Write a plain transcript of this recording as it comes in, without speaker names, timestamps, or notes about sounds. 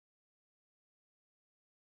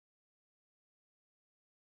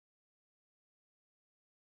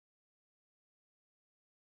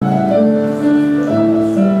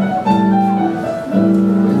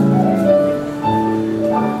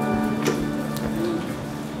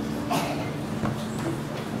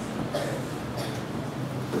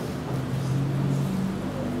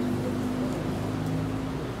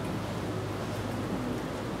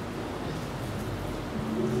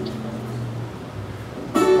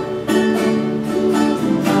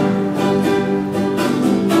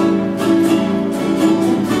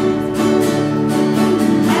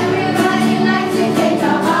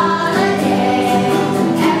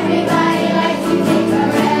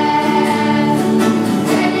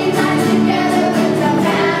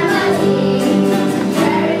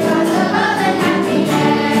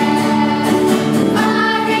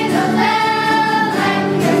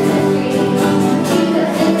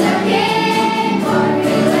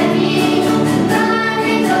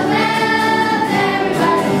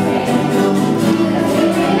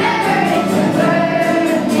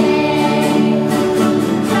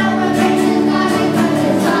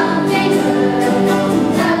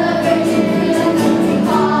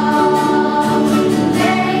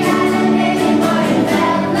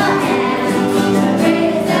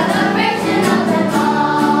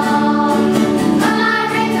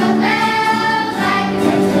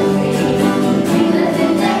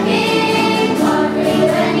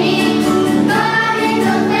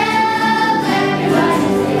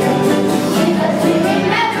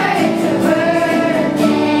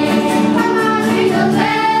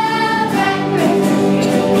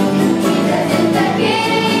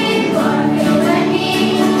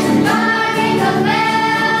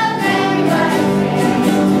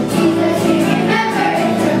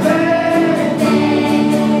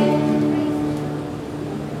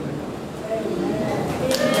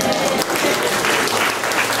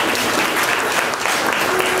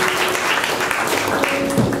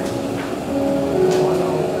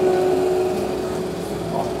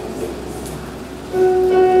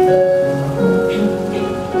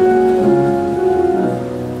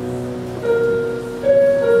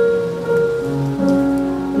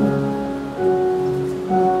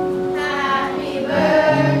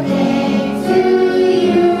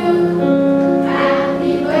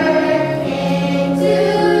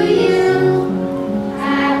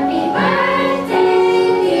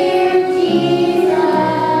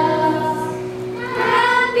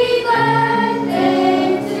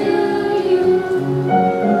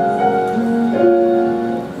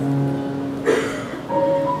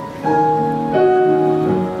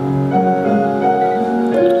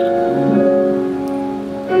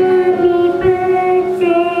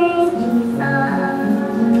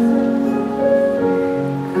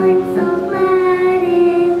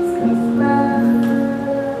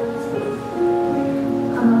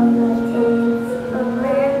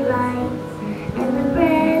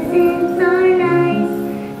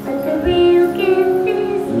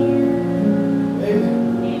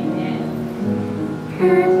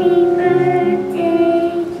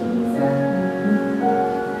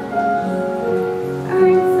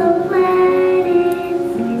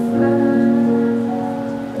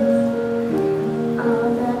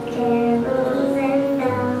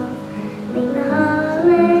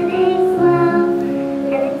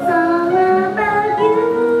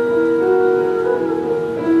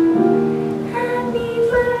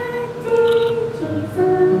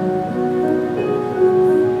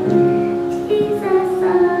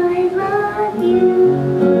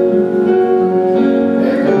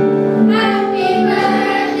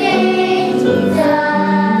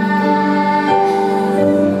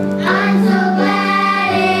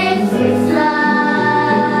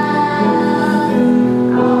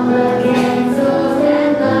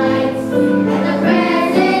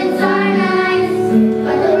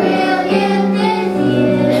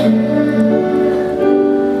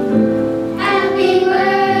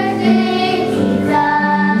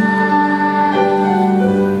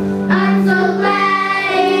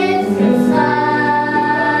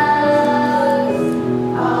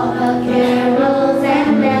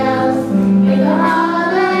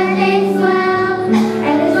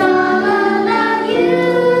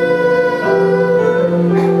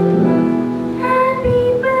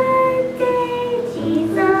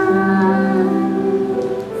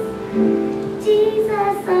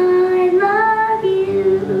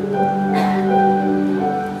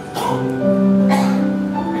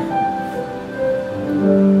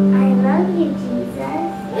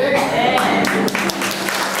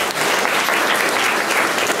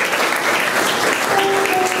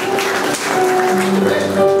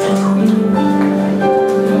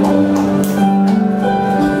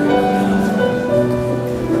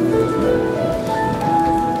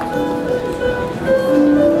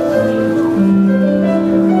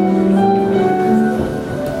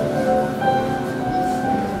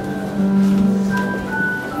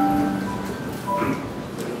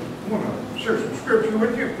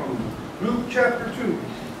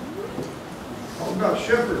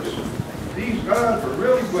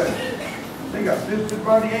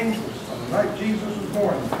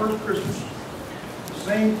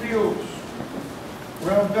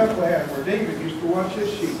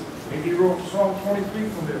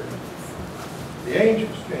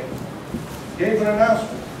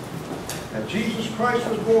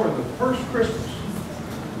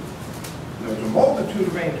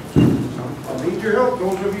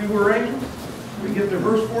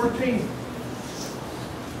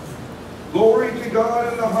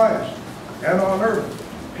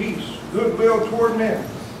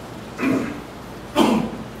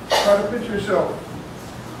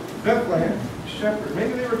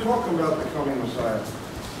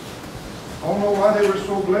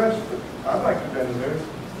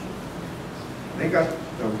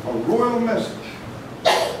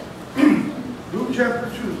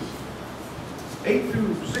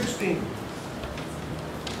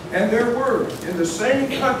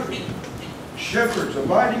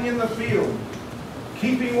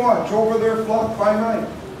Over their flock by night.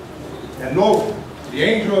 And lo, the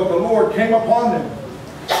angel of the Lord came upon them,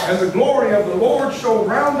 and the glory of the Lord shone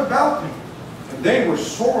round about them, and they were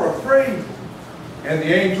sore afraid. And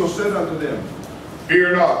the angel said unto them,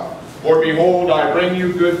 Fear not, for behold, I bring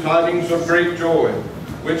you good tidings of great joy,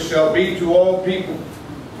 which shall be to all people.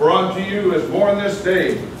 For unto you is born this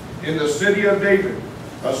day in the city of David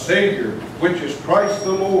a Savior, which is Christ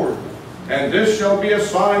the Lord. And this shall be a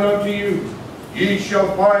sign unto you. Ye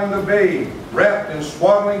shall find the babe wrapped in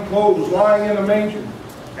swaddling clothes, lying in a manger.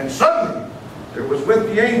 And suddenly there was with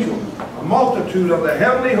the angel a multitude of the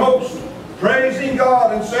heavenly host, praising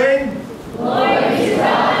God and saying, Glory to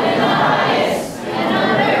God in the highest, and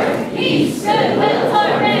on earth peace, goodwill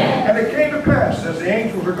toward men. And it came to pass, as the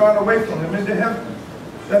angels were gone away from him into heaven,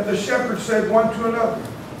 that the shepherds said one to another,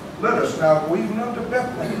 Let us now go even unto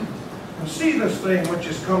Bethlehem, and see this thing which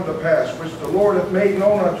is come to pass, which the Lord hath made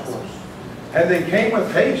known unto us. And they came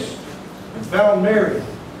with haste, and found Mary,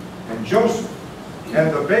 and Joseph,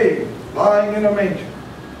 and the babe lying in a manger.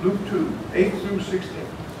 Luke 2, 8 through 16.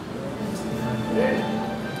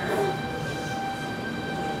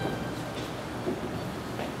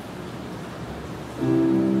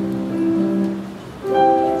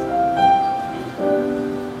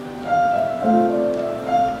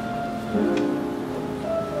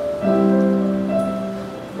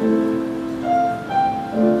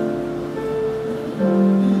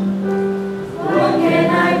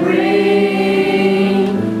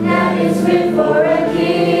 For a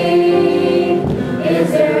king,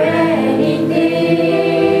 is there anything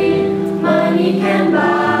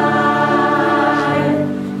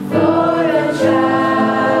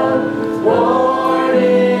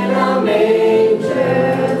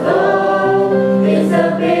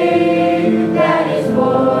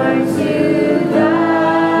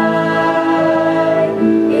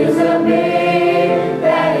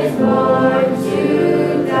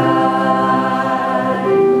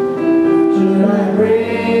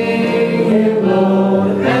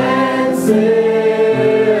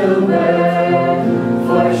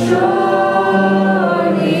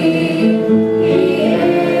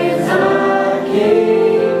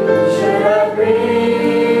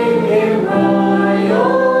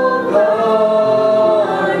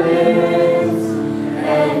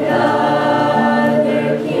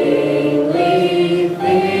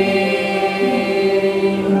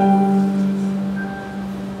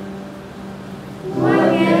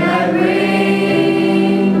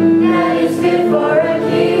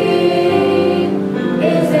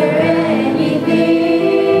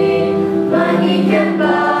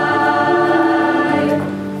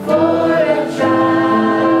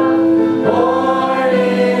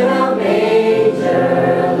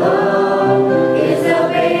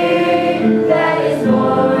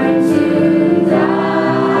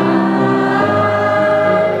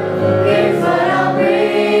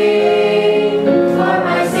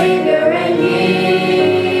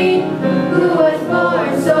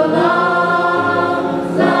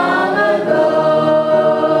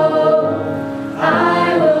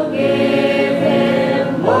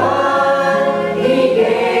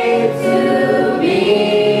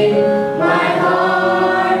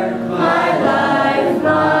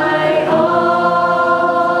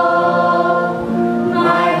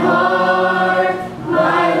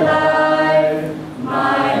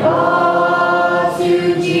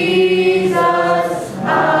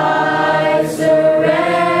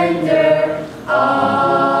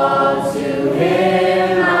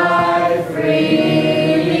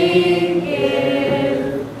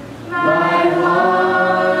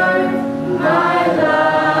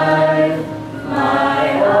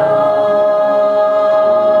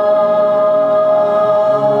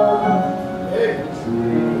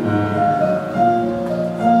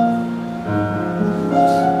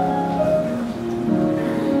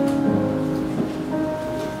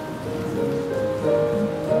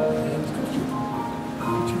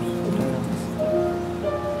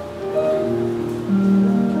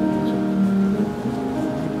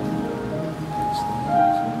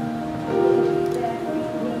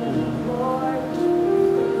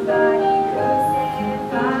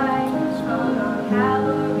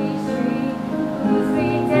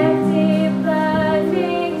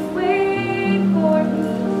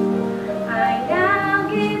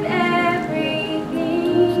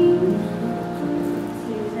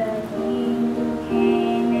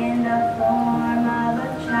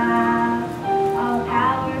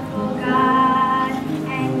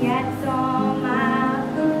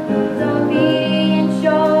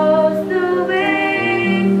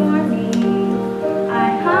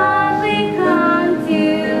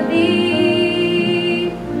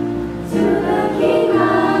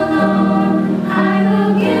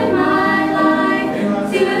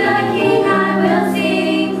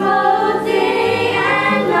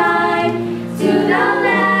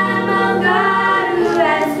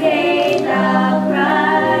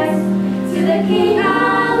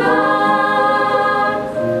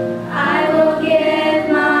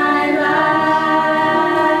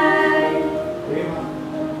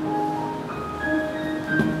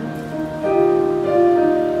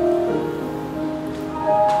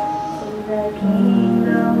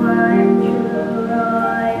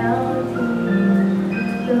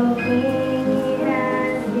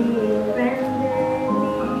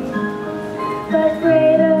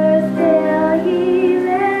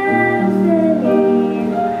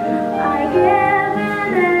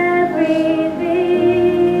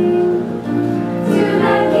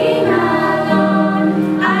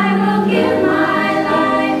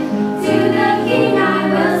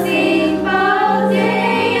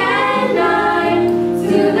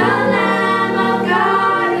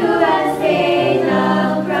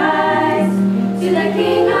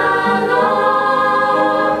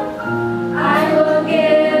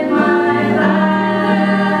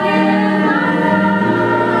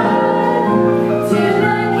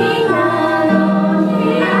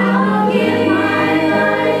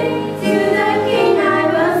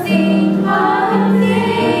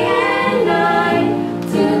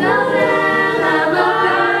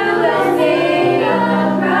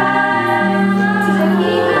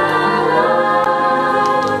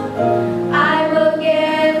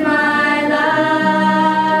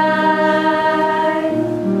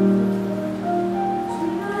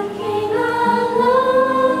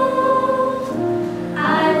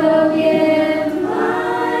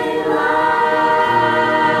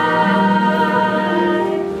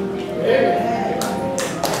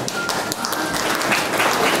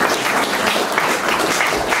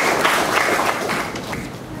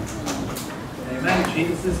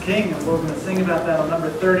Jesus is King, and we're going to sing about that on number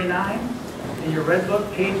 39. In your red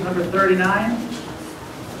book, page number 39,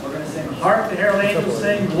 we're going to sing, Hark the Herald Angels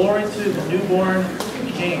Sing, Glory to the Newborn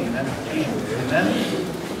King. That's Jesus. Amen.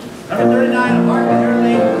 Number 39, Hark the Herald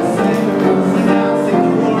Angels Sing out, sing the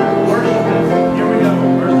Lord, worship Him. Here we go,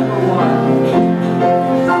 verse number 1.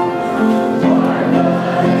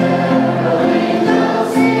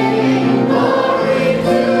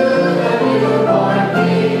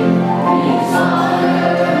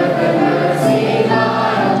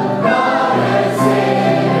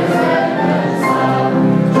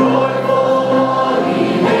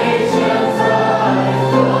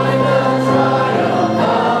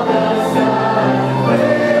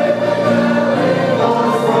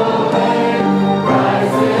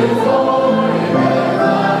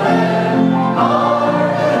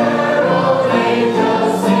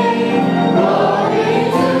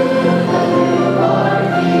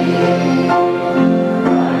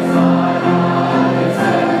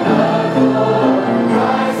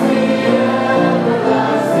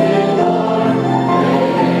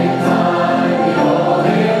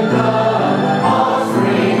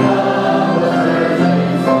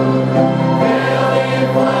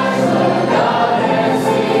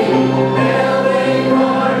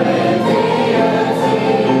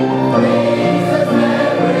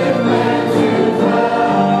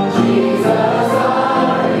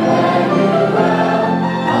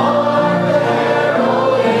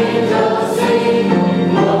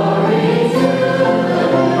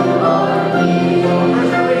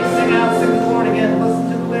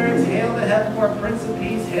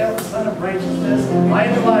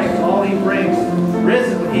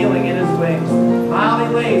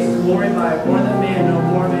 Glory by born that man, no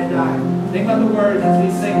more may die. Think about the words as we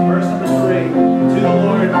sing verse number 3. To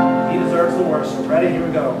again. Here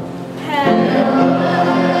we go.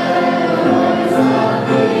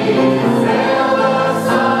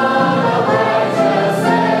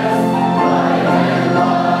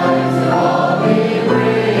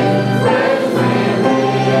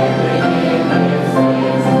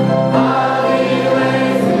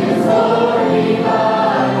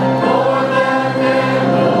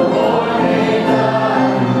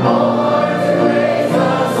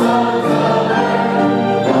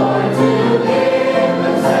 Lord, to give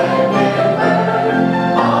the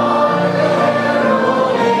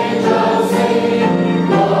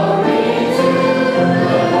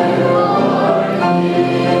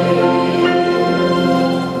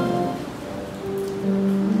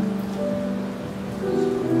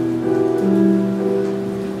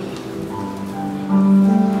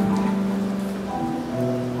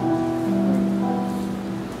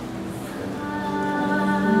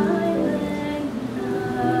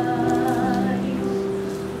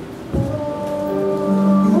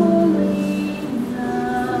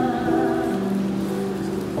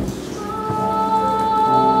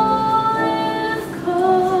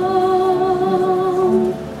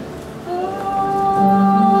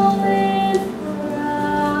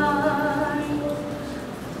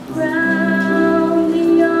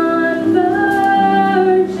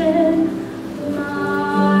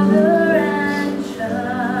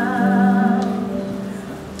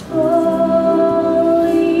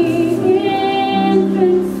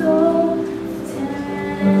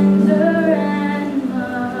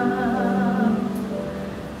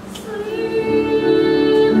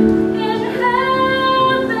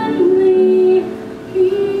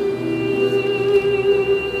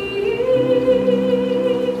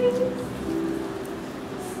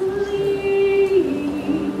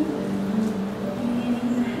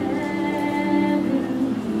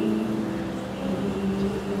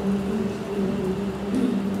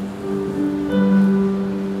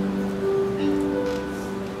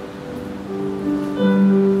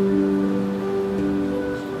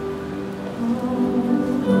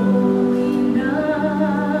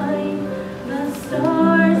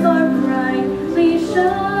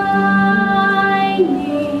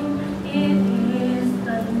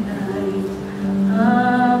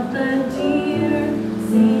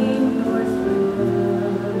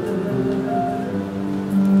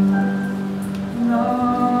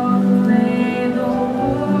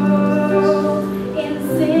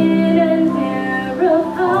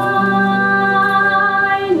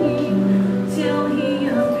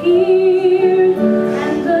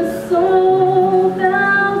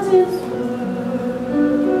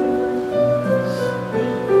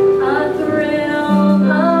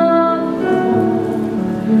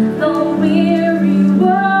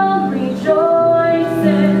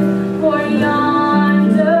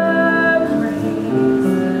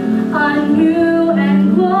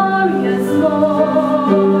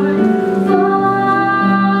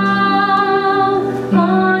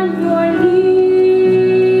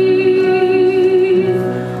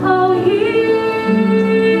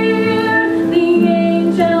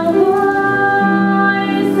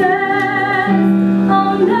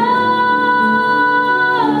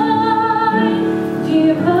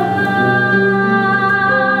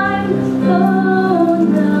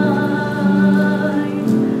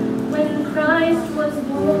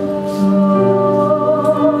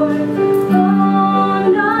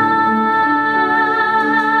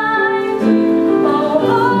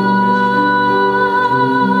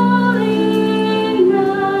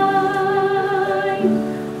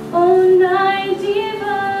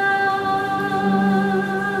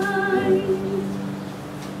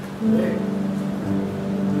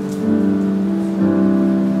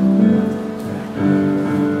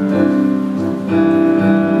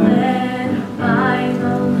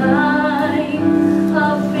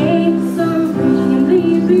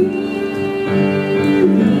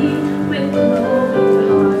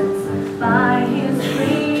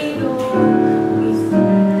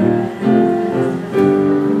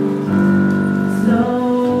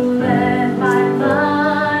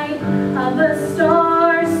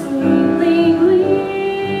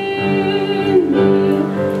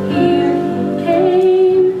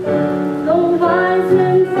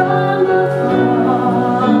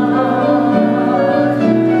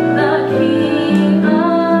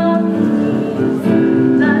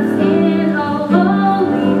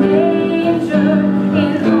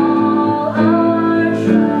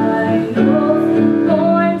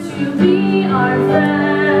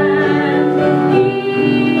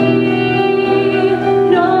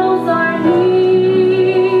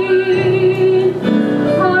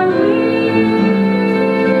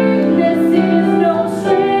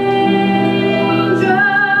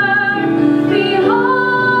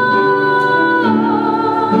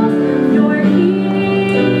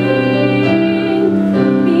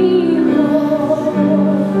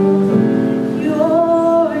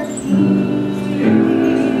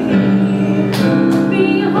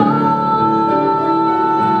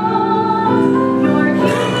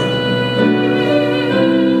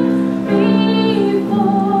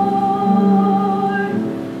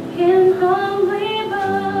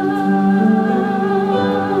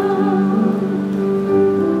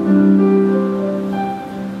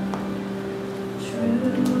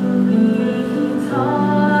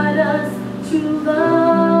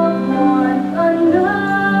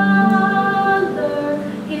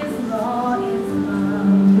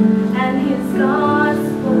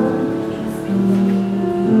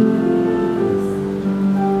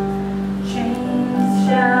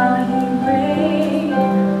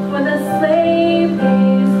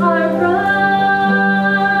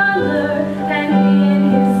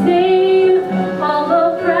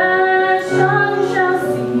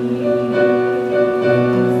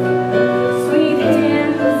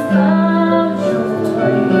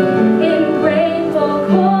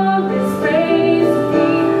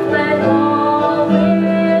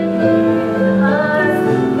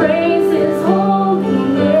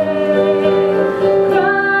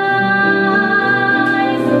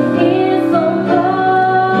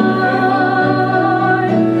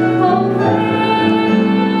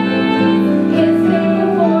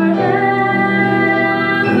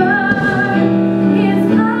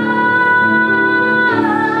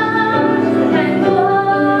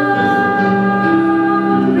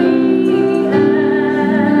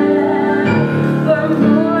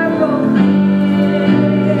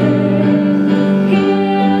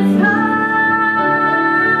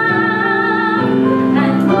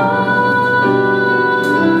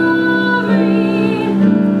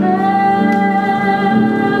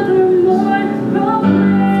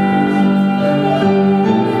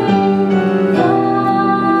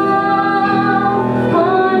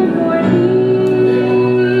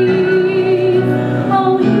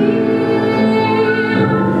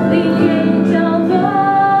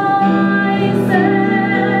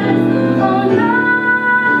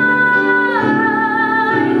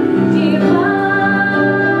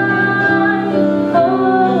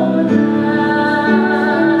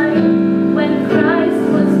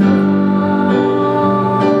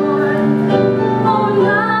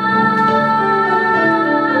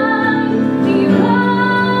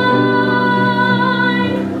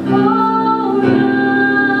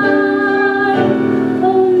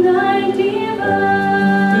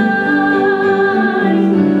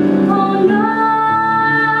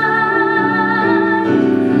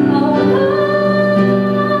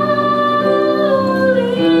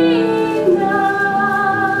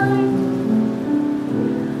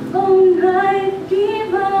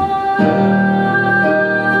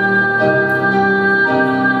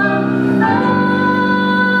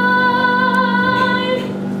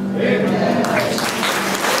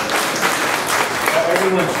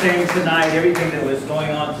saying tonight, everything that was going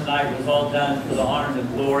on tonight was all done for the honor and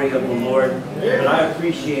the glory of the Lord. But I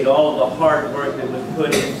appreciate all the hard work that was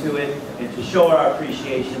put into it. And to show our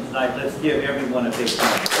appreciation tonight, let's give everyone a big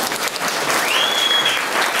hand.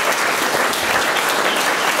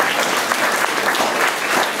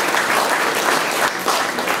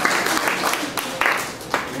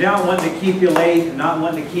 Not wanting to keep you late, not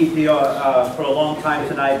wanting to keep you for a long time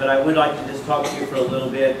tonight, but I would like to just talk to you for a little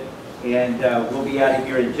bit, and we'll be out of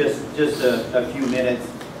here in just a few minutes.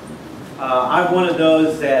 I'm one of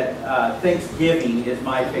those that Thanksgiving is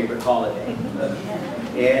my favorite holiday,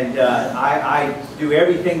 and I do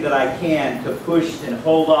everything that I can to push and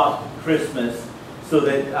hold off Christmas so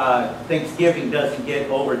that Thanksgiving doesn't get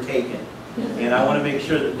overtaken, and I want to make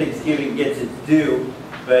sure that Thanksgiving gets its due.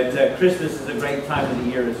 But Christmas is a great time of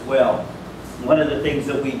the year as well. One of the things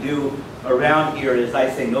that we do around here is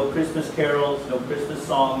I say no Christmas carols, no Christmas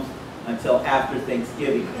songs until after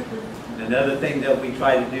Thanksgiving. And another thing that we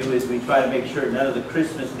try to do is we try to make sure none of the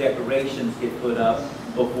Christmas decorations get put up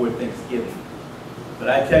before Thanksgiving.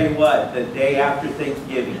 But I tell you what, the day after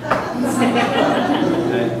Thanksgiving,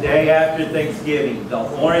 the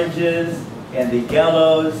oranges and the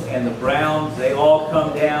yellows and the browns, they all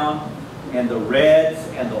come down. And the reds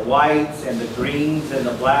and the whites and the greens and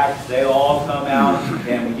the blacks, they all come out,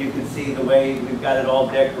 and you can see the way we've got it all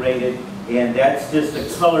decorated, and that's just the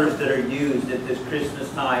colors that are used at this Christmas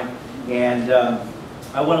time. And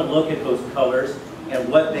I want to look at those colors and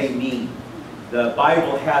what they mean. The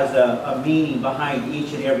Bible has a meaning behind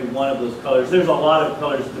each and every one of those colors. There's a lot of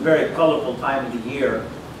colors. It's a very colorful time of the year,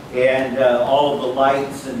 and all of the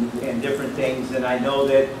lights and different things. And I know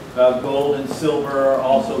that gold and silver are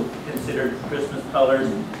also considered Christmas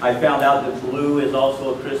colors. I found out that blue is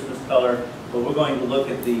also a Christmas color, but we're going to look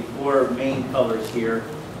at the four main colors here.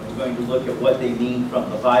 We're going to look at what they mean from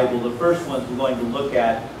the Bible. The first ones we're going to look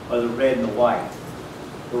at are the red and the white.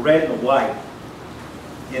 The red and the white.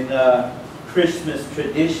 In the Christmas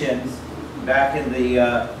traditions, back in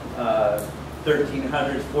the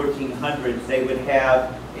 1300s, 1400s, they would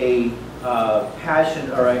have a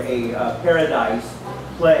passion or a paradise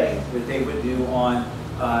play that they would do on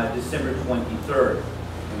December 23rd.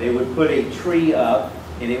 And they would put a tree up,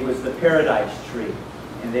 and it was the paradise tree.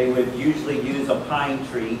 And they would usually use a pine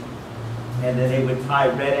tree, and then they would tie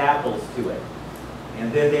red apples to it.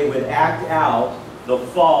 And then they would act out the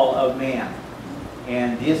fall of man.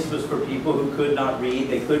 And this was for people who could not read.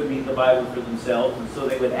 They couldn't read the Bible for themselves. And so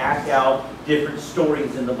they would act out different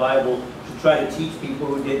stories in the Bible to try to teach people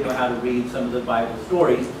who didn't know how to read some of the Bible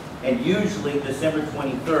stories. And usually December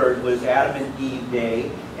 23rd was Adam and Eve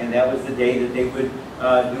Day, and that was the day that they would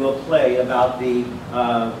do a play about the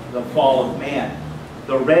fall of man.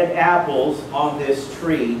 The red apples on this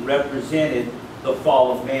tree represented the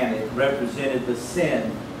fall of man. It represented the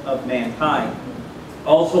sin of mankind.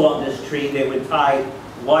 Also on this tree they would tie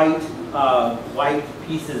white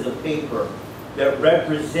pieces of paper that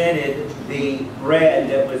represented the bread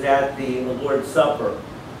that was at the Lord's Supper,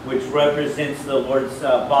 which represents the Lord's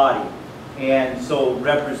body, and so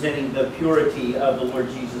representing the purity of the Lord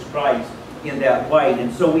Jesus Christ in that white.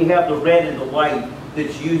 And so we have the red and the white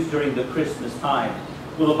that's used during the Christmas time.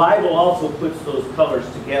 Well, the Bible also puts those colors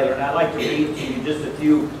together, and I'd like to read to you just a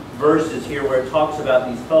few verses here where it talks about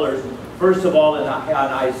these colors. First of all, in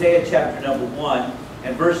Isaiah chapter number 1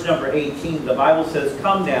 and verse number 18, the Bible says,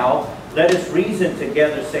 "Come now, let us reason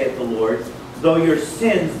together, saith the Lord, though your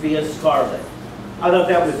sins be as scarlet." I thought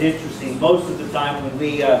that was interesting. Most of the time when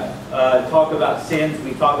we talk about sins,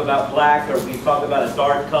 we talk about black or we talk about a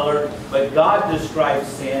dark color, but God describes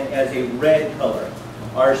sin as a red color.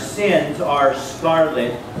 Our sins are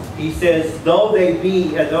scarlet. He says, though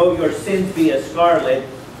your sins be as scarlet,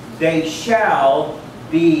 they shall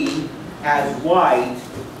be as white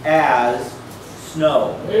as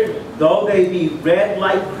snow. Amen. Though they be red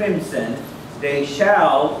like crimson, they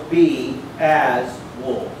shall be as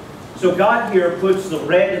wool. So God here puts the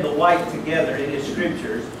red and the white together in His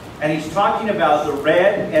scriptures, and He's talking about the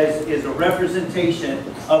red as is a representation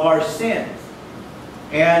of our sins.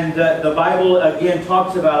 And the Bible again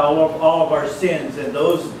talks about all of our sins and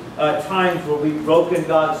those times where we've broken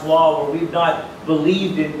God's law, where we've not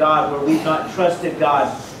believed in God, where we've not trusted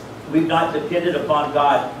God, we've not depended upon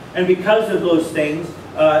God. And because of those things,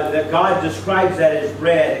 that God describes that as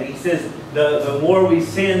red. And He says the more we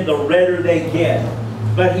sin, the redder they get.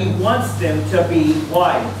 But He wants them to be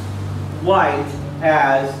white, white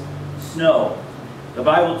as snow. The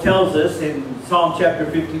Bible tells us in Psalm chapter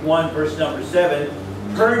 51, verse number 7,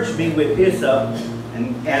 "Purge me with hyssop,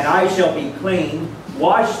 and I shall be clean.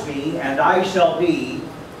 Wash me, and I shall be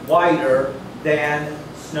whiter than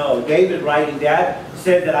snow." David writing that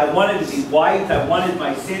said that I wanted to be white. I wanted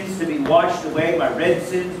my sins to be washed away, my red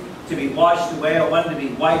sins to be washed away. I wanted to be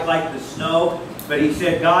white like the snow. But he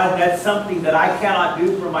said, God, that's something that I cannot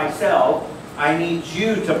do for myself. I need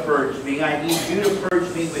you to purge me. I need you to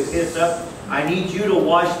purge me with hyssop. I need you to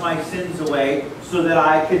wash my sins away so that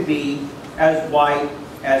I could be as white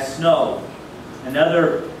as snow.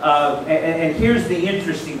 Another, and here's the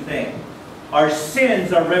interesting thing. Our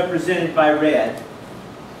sins are represented by red.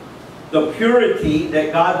 The purity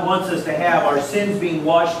that God wants us to have, our sins being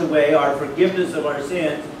washed away, our forgiveness of our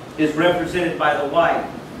sins, is represented by the white.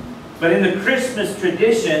 But in the Christmas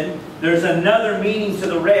tradition, there's another meaning to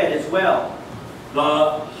the red as well.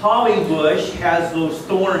 The holly bush has those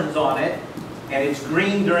thorns on it, and it's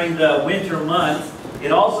green during the winter months.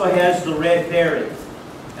 It also has the red berries.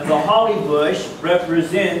 And the holly bush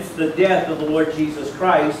represents the death of the Lord Jesus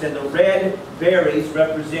Christ, and the red berries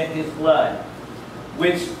represent His blood,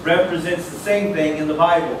 which represents the same thing in the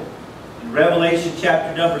Bible. In Revelation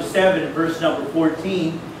chapter number 7, verse number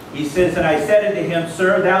 14, he says, And I said unto him,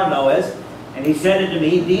 Sir, thou knowest. And he said unto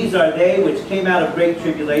me, These are they which came out of great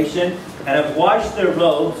tribulation, and have washed their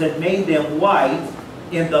robes, and made them white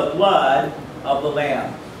in the blood of the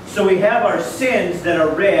Lamb. So we have our sins that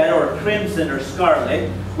are red, or crimson, or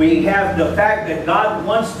scarlet. We have the fact that God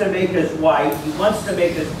wants to make us white. He wants to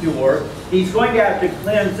make us pure. He's going to have to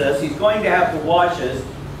cleanse us. He's going to have to wash us.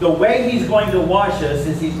 The way He's going to wash us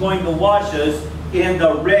is He's going to wash us in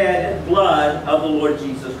the red blood of the Lord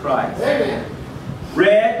Jesus Christ. Amen.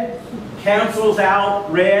 Red cancels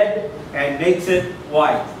out red and makes it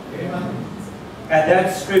white. Amen. And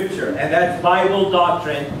that's Scripture, and that's Bible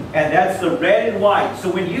doctrine, and that's the red and white.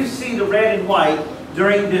 So when you see the red and white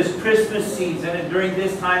during this Christmas season and during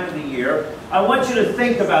this time of the year, I want you to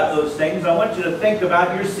think about those things. I want you to think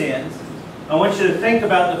about your sins. I want you to think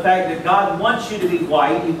about the fact that God wants you to be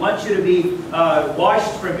white. He wants you to be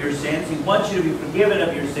washed from your sins. He wants you to be forgiven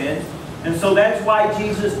of your sins. And so that's why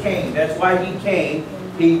Jesus came. That's why He came.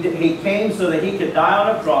 He came so that He could die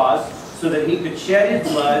on a cross, so that He could shed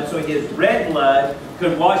His blood, so His red blood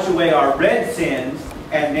could wash away our red sins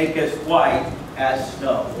and make us white as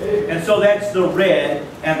snow. And so that's the red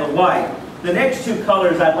and the white. The next two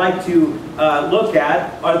colors I'd like to look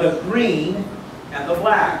at are the green and the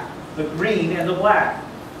black. The green and the black.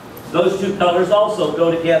 Those two colors also go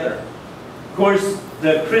together. Of course,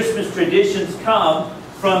 the Christmas traditions come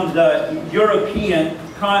from the European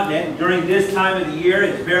continent. During this time of the year,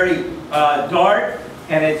 it's very dark,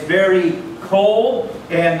 and it's very cold,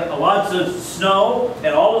 and lots of snow,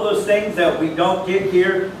 and all of those things that we don't get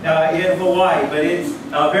here in Hawaii. But it's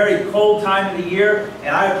a very cold time of the year,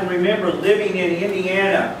 and I can remember living in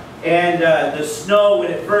Indiana, and the snow,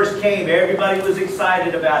 when it first came, everybody was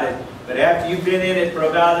excited about it. But after you've been in it for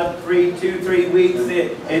about 2 to 3 weeks,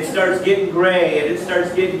 it starts getting gray, and it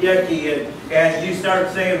starts getting yucky, and you start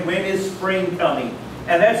saying, when is spring coming?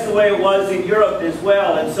 And that's the way it was in Europe as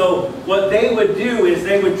well. And so what they would do is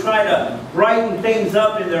they would try to brighten things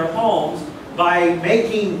up in their homes by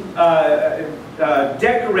making,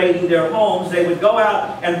 decorating their homes. They would go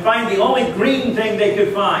out and find the only green thing they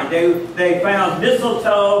could find. They found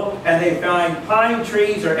mistletoe, and they found pine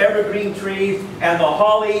trees or evergreen trees and the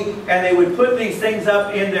holly, and they would put these things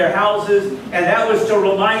up in their houses, and that was to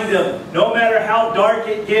remind them, no matter how dark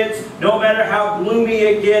it gets, no matter how gloomy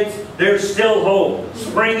it gets, there's still hope.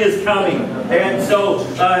 Spring is coming. And so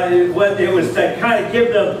what it was to kind of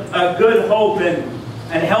give them a good hope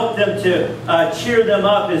and help them to cheer them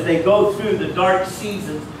up as they go through the dark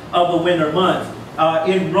seasons of the winter months.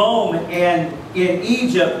 In Rome and in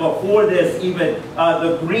Egypt before this, even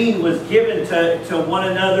the green was given to one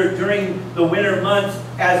another during the winter months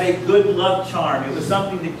as a good luck charm. It was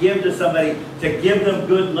something to give to somebody, to give them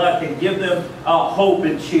good luck and give them hope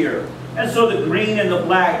and cheer. And so the green and the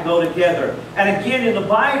black go together. And again, in the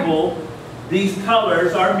Bible, these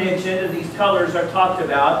colors are mentioned, and these colors are talked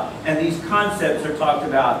about, and these concepts are talked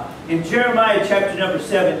about. In Jeremiah chapter number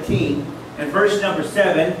 17, and verse number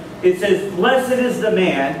 7, it says, Blessed is the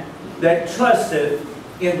man that trusteth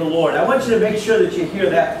in the Lord. I want you to make sure that you hear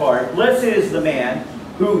that part. Blessed is the man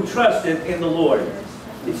who trusteth in the Lord.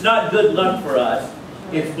 It's not good luck for us,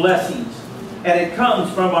 it's blessings. And it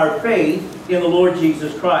comes from our faith in the Lord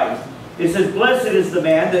Jesus Christ. It says, Blessed is the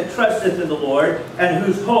man that trusteth in the Lord, and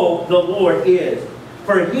whose hope the Lord is.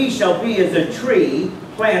 For he shall be as a tree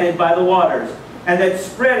planted by the waters, and that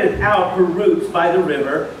spreadeth out her roots by the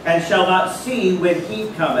river, and shall not see when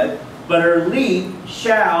heat cometh, but her leaf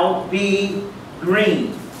shall be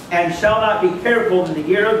green, and shall not be careful in the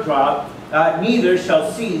year of drought, neither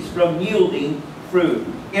shall cease from yielding fruit.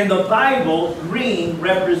 In the Bible, green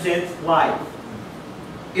represents life.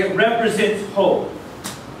 It represents hope.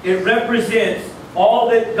 It represents all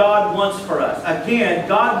that God wants for us. Again,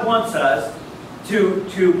 God wants us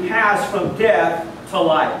to pass from death to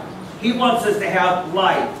life. He wants us to have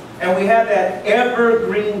life. And we have that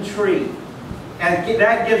evergreen tree. And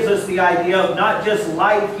that gives us the idea of not just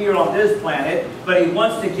life here on this planet, but He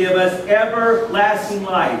wants to give us everlasting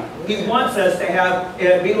life. He wants us to have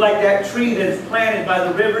be like that tree that is planted by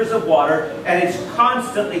the rivers of water, and it's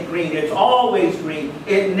constantly green. It's always green.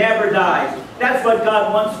 It never dies. That's what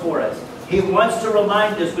God wants for us. He wants to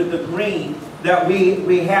remind us with the green that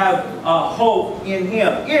we have hope in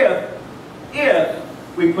Him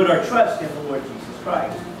if we put our trust in the Lord Jesus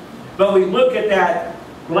Christ. But we look at that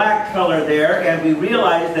black color there, and we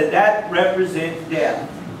realize that that represents death.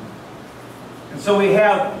 And so we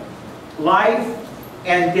have life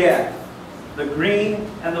and death, the green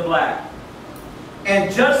and the black.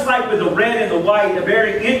 And just like with the red and the white, a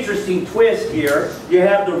very interesting twist here, you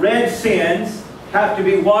have the red sins have to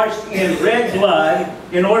be washed in red blood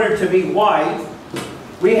in order to be white.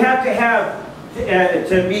 We have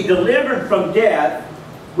to be delivered from death.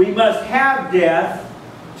 We must have death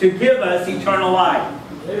to give us eternal life.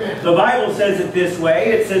 Amen. The Bible says it this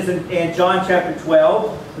way. It says in John chapter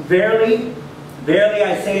 12, Verily, verily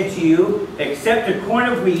I say unto you, except a corn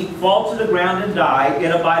of wheat fall to the ground and die,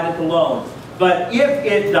 it abideth alone. But if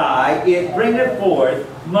it die, it bringeth forth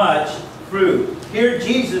much fruit. Here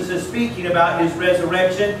Jesus is speaking about His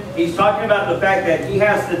resurrection. He's talking about the fact that He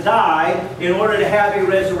has to die in order to have a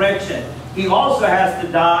resurrection. He also has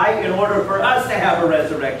to die in order for us to have a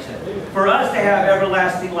resurrection. For us to have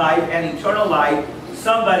everlasting life and eternal life,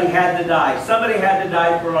 somebody had to die. Somebody had to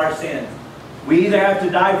die for our sins. We either have to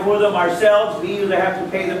die for them ourselves, we either have to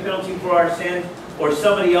pay the penalty for our sins, or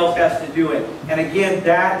somebody else has to do it. And again,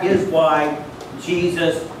 that is why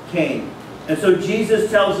Jesus came. And so Jesus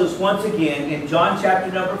tells us once again in John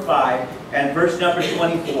chapter number 5 and verse number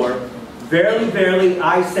 24, Verily, verily,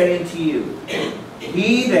 I say unto you,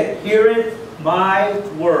 he that heareth my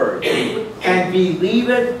word and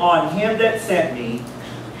believeth on Him that sent me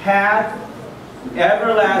hath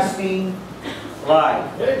everlasting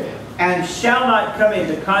life, and shall not come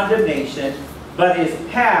into condemnation, but is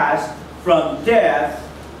passed from death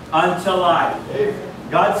unto life.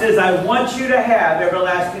 God says, I want you to have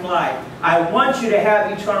everlasting life. I want you to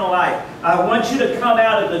have eternal life. I want you to come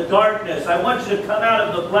out of the darkness. I want you to come out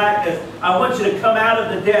of the blackness. I want you to come out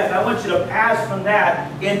of the death. I want you to pass from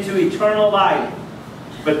that into eternal life.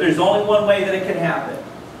 But there's only one way that it can happen.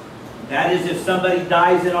 That is if somebody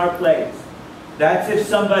dies in our place. That's if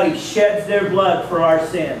somebody sheds their blood for our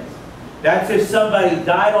sins. That's if somebody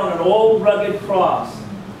died on an old rugged cross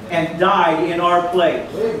and died in our place.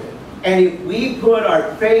 And if we put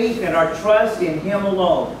our faith and our trust in Him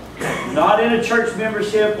alone, not in a church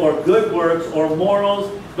membership or good works or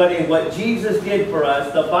morals, but in what Jesus did for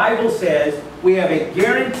us, the Bible says we have a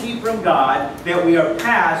guarantee from God that we are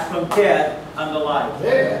passed from death unto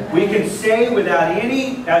life. We can say without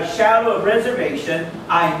any shadow of reservation,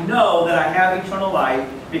 I know that I have eternal life,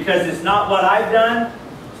 because it's not what I've done.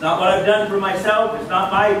 It's not what I've done for myself. It's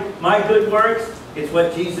not my good works. It's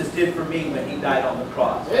what Jesus did for me when He died on the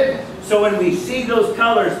cross. So when we see those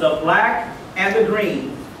colors, the black and the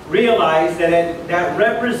green, realize that that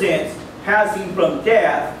represents passing from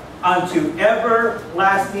death unto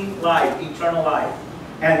everlasting life, eternal life.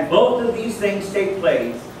 And both of these things take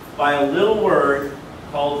place by a little word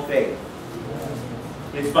called faith.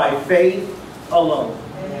 It's by faith alone.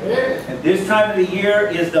 And this time of the year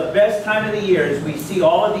is the best time of the year, as we see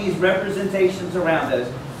all of these representations around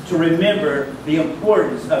us, to remember the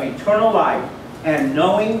importance of eternal life and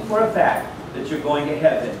knowing for a fact that you're going to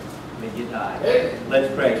heaven when you die.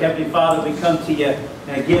 Let's pray. Heavenly Father, we come to you,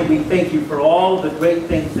 and again we thank you for all the great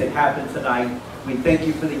things that happened tonight. We thank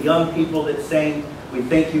you for the young people that sang. We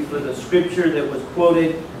thank you for the scripture that was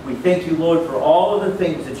quoted. We thank you, Lord, for all of the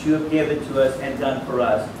things that you have given to us and done for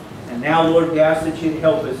us. And now, Lord, we ask that you'd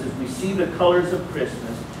help us as we see the colors of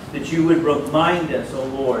Christmas, that you would remind us, oh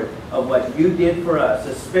Lord, of what you did for us,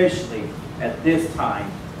 especially at this time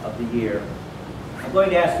of the year. I'm going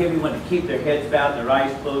to ask everyone to keep their heads bowed and their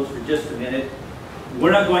eyes closed for just a minute.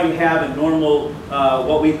 We're not going to have a normal,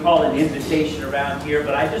 what we call an invitation around here,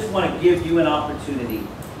 but I just want to give you an opportunity.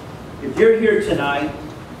 If you're here tonight,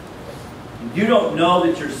 and you don't know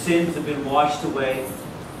that your sins have been washed away,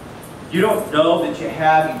 you don't know that you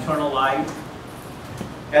have eternal life,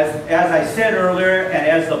 as I said earlier, and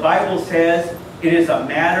as the Bible says, it is a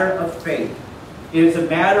matter of faith. It is a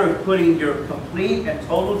matter of putting your complete and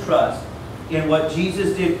total trust in what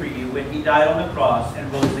Jesus did for you when He died on the cross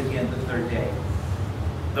and rose again the third day.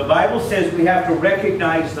 The Bible says we have to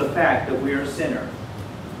recognize the fact that we are a sinner.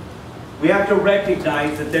 We have to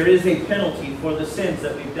recognize that there is a penalty for the sins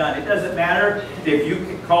that we've done. It doesn't matter if you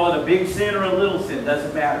can call it a big sin or a little sin. It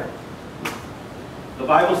doesn't matter. The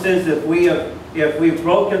Bible says if we've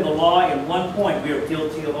broken the law in one point, we are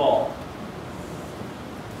guilty of all.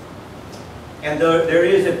 And there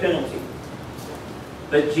is a penalty.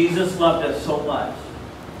 But Jesus loved us so much.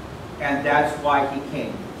 And that's why He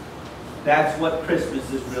came. That's what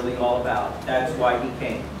Christmas is really all about. That's why He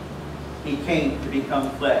came. He came to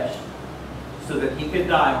become flesh, so that He could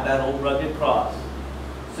die on that old rugged cross,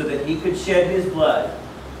 so that He could shed His blood,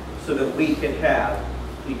 so that we could have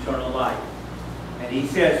eternal life. And He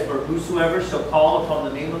says, for whosoever shall call upon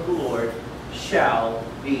the name of the Lord shall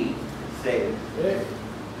be saved.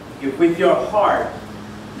 If with your heart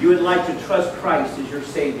you would like to trust Christ as your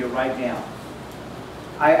Savior right now,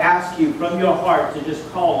 I ask you from your heart to just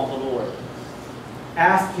call on the Lord.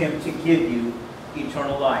 Ask Him to give you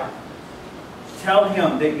eternal life. Tell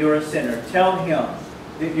Him that you're a sinner. Tell Him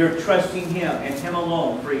that you're trusting Him and Him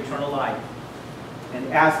alone for eternal life.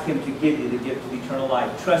 And ask Him to give you the gift of eternal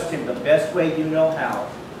life. Trust Him the best way you know how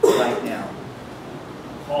right now.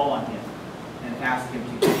 Call on Him and ask Him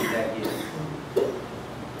to give you that gift.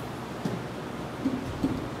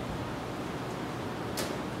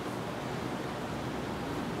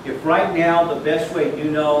 If right now the best way you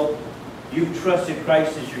know you've trusted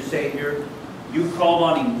Christ as your Savior, you called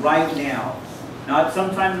on Him right now, not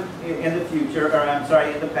sometime in the future, or I'm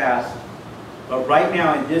sorry, in the past, but right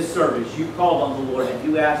now in this service, you called on the Lord and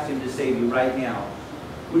you asked Him to save you right now.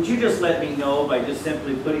 Would you just let me know by just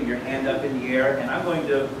simply putting your hand up in the air, and I'm going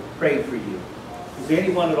to pray for you. Is there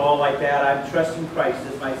anyone at all like that? I'm trusting Christ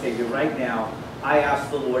as my Savior right now. I ask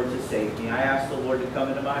the Lord to save me. I ask the Lord to come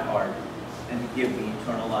into my heart and to give me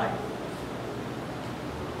eternal life.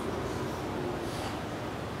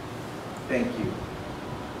 Thank you.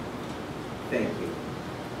 Thank you.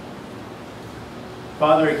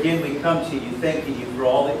 Father, again we come to you thanking you for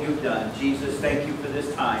all that you've done. Jesus, thank you for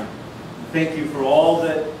this time. Thank you for all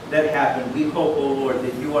that happened. We hope, O Lord,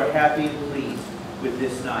 that you are happy and pleased with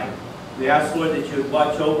this night. We ask, Lord, that you would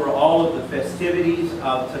watch over all of the festivities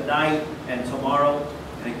of tonight and tomorrow.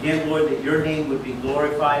 And again, Lord, that your name would be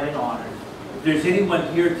glorified and honored. If there's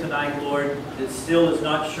anyone here tonight, Lord, that still is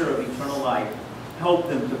not sure of eternal life, help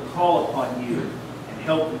them to call upon you and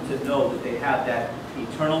help them to know that they have that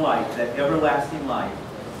eternal life, that everlasting life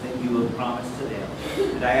that you have promised to them.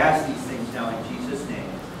 And I ask these things now in Jesus' name.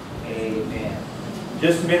 Amen.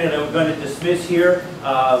 Just a minute, I'm going to dismiss here.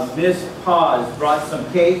 Miss Paz brought some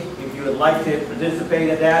cake. If you would like to participate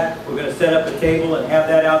in that, we're going to set up a table and have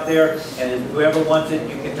that out there. And whoever wants it,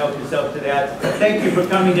 you can help yourself to that. Thank you for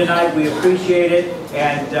coming tonight. We appreciate it.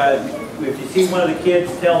 And if you see one of the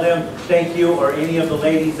kids, tell them thank you, or any of the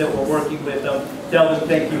ladies that were working with them, tell them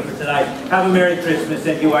thank you for tonight. Have a Merry Christmas,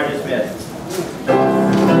 and you are dismissed.